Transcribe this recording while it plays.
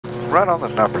right on the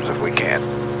numbers if we can.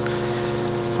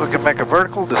 We can make a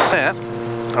vertical descent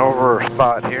over our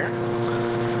spot here.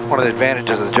 One of the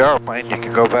advantages of the gyroplane, you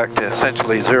can go back to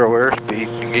essentially zero airspeed. You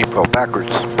can even go backwards,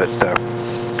 but you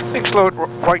can slow it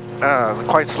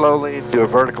quite slowly, do a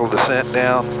vertical descent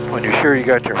down. When you're sure you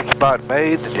got your spot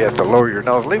made, then you have to lower your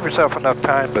nose. Leave yourself enough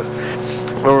time to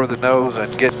lower the nose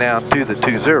and get down to the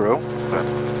 2-0.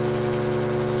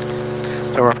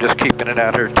 So I'm just keeping it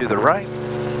out here to the right.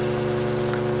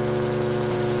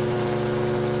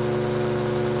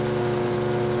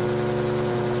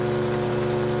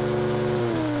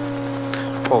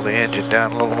 Pull the engine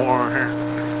down a little more here.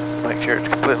 Make sure it's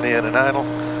completely in and idle.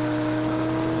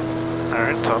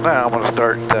 Alright, so now I'm going to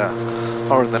start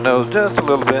lowering the nose just a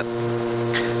little bit.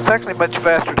 It's actually much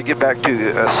faster to get back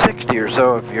to 60 or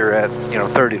so if you're at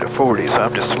 30 to 40. So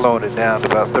I'm just slowing it down to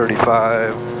about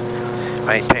 35,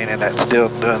 maintaining that, still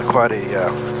doing quite a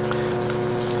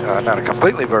not a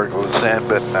completely vertical descent,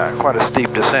 but quite a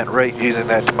steep descent rate, using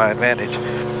that to my advantage.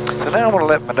 So now I'm going to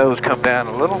let my nose come down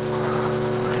a little.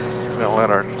 We're going to let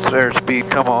our airspeed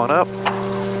come on up.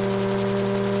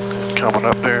 Coming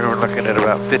up there, we're looking at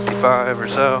about 55 or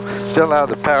so. Still out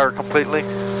of the power completely.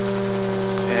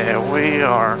 And we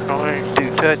are going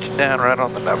to touch down right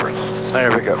on the numbers.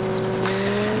 There we go.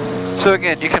 So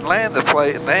again, you can land the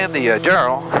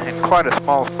gyro in quite a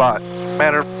small spot.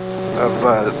 Matter of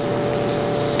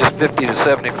just 50 to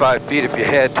 75 feet if you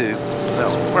had to.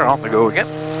 So we're on the go again.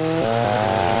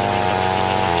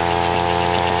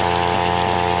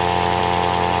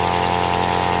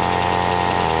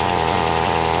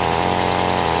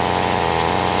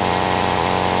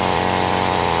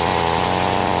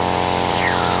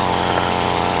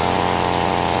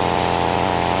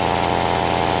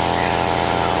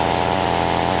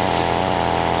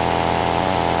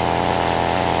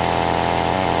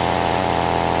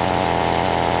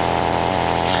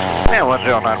 And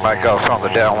 109 Mike Golf on the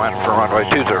downwind for runway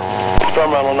 20.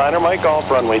 Storm Ronald 9er Mike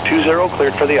Golf, runway 20,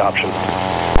 cleared for the option.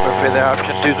 Cleared for the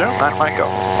option 20, 9 Mike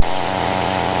Golf.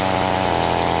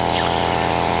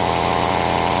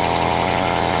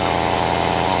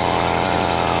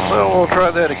 Well, we'll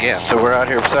try that again. So we're out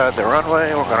here beside the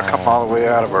runway. We're going to come all the way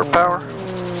out of our power.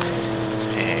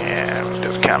 And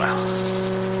just kind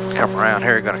of come around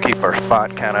here. Going to keep our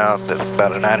spot kind of out. That's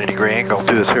about a 90-degree angle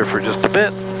to us here for just a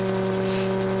bit.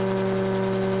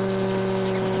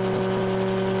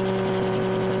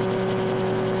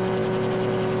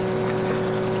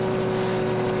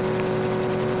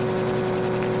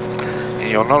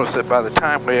 You'll notice that by the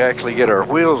time we actually get our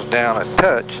wheels down and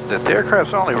touch, that the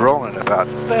aircraft's only rolling at about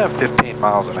 15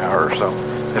 miles an hour or so,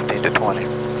 15 to 20.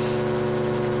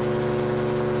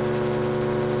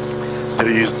 So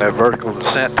using that vertical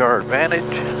descent to our advantage.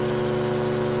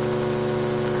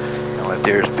 And let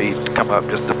the airspeed come up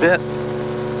just a bit.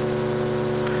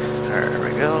 There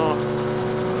we go.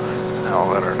 Now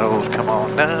we'll let our nose come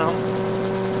on down.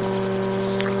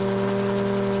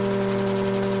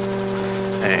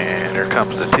 And here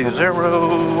comes the 20,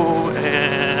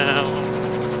 and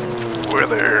we're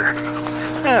there.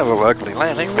 A little ugly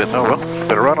landing, but no,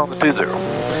 better run on the 20.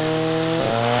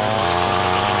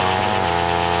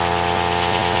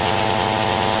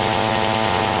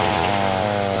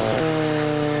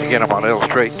 Again, I'm going to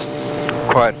illustrate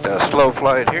quite a slow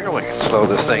flight here. We can slow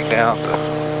this thing down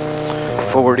to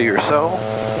 40 or so.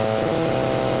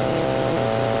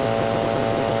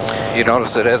 You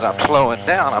notice that as I'm slowing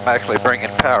down, I'm actually bringing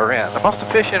power in. The most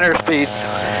efficient airspeed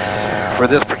for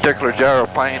this particular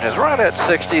gyroplane is right at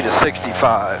 60 to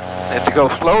 65. And to go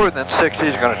slower than 60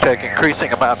 is going to take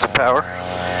increasing amounts of power.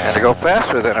 And to go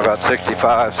faster than about 60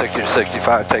 to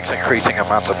 65 takes increasing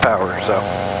amounts of power.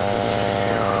 So.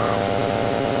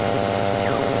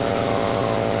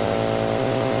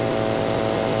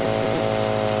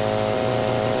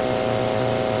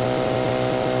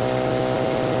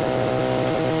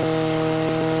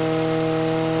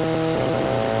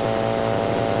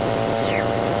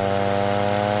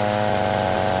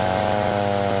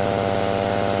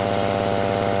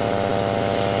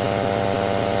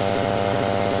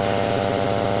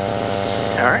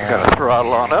 Alright, got to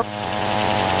throttle on up.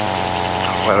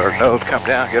 Let our nose come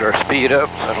down, get our speed up,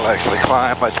 so it'll actually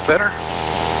climb much better.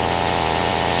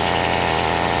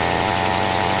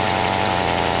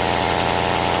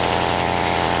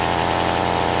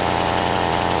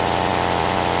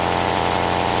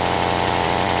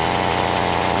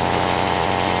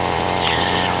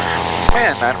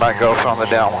 And 9 Mike Golf on the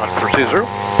downwind for 20.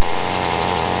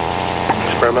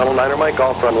 Experimental 9er Mike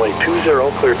Golf, runway 20,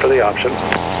 cleared for the option.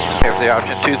 Here's the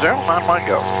option 20, 9 Mike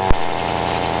Golf.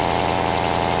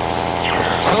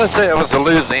 So let's say I was to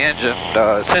lose the engine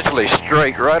essentially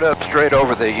straight, right up straight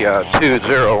over the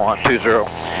 2-0 on 2-0.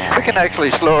 We can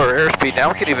actually slow our airspeed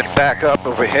down. We can even back up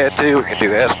if we had to. We can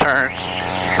do S-turns.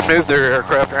 Move their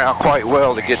aircraft around quite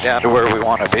well to get down to where we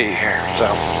want to be here. So.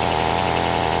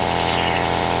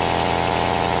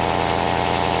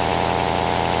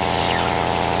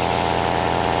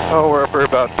 Oh, we're up here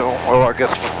about, well, I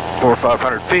guess 400 or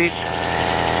 500 feet.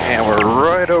 And we're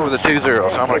right over the 2-0, so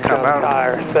I'm going to come out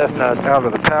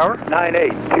of the tower.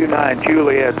 9829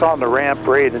 Juliet, it's on the ramp,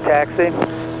 ready to taxi.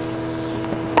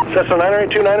 Cessna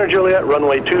 9829 Juliet,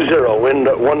 runway 20, wind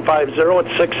 150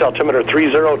 at 6, altimeter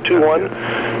 3021,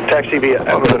 taxi via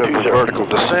a little bit of a vertical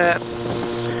descent.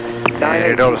 And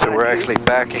you notice that we're actually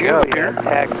backing up here.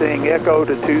 Taxiing Echo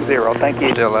to 20, thank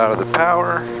you. Still out of the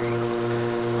power.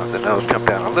 Let the nose come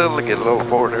down a little to get a little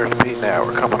forward airspeed. Now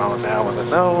we're coming on down with the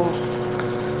nose.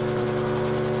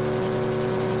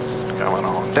 Coming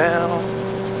on down.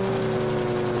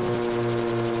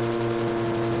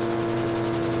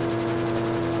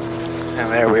 And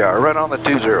there we are, right on the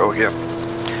 2-0 again.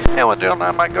 And with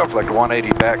 09 Mike Golf, like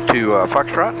 180 back to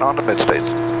Foxtrot and on to Mid-States,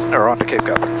 or on to Cape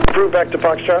Cod. Approve back to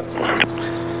Foxtrot.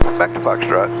 Back to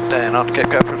Foxtrot, and on to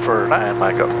Cape Cod for 9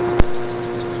 Mike Golf.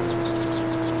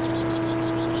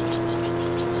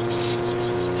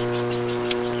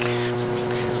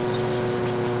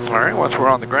 Alright, once we're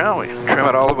on the ground, we trim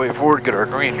it all the way forward, get our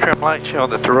green trim light showing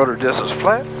that the rotor disc is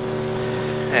flat.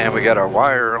 And we got our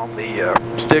wire on the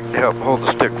stick to help hold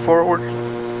the stick forward.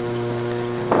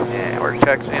 And we're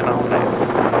taxiing on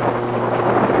down.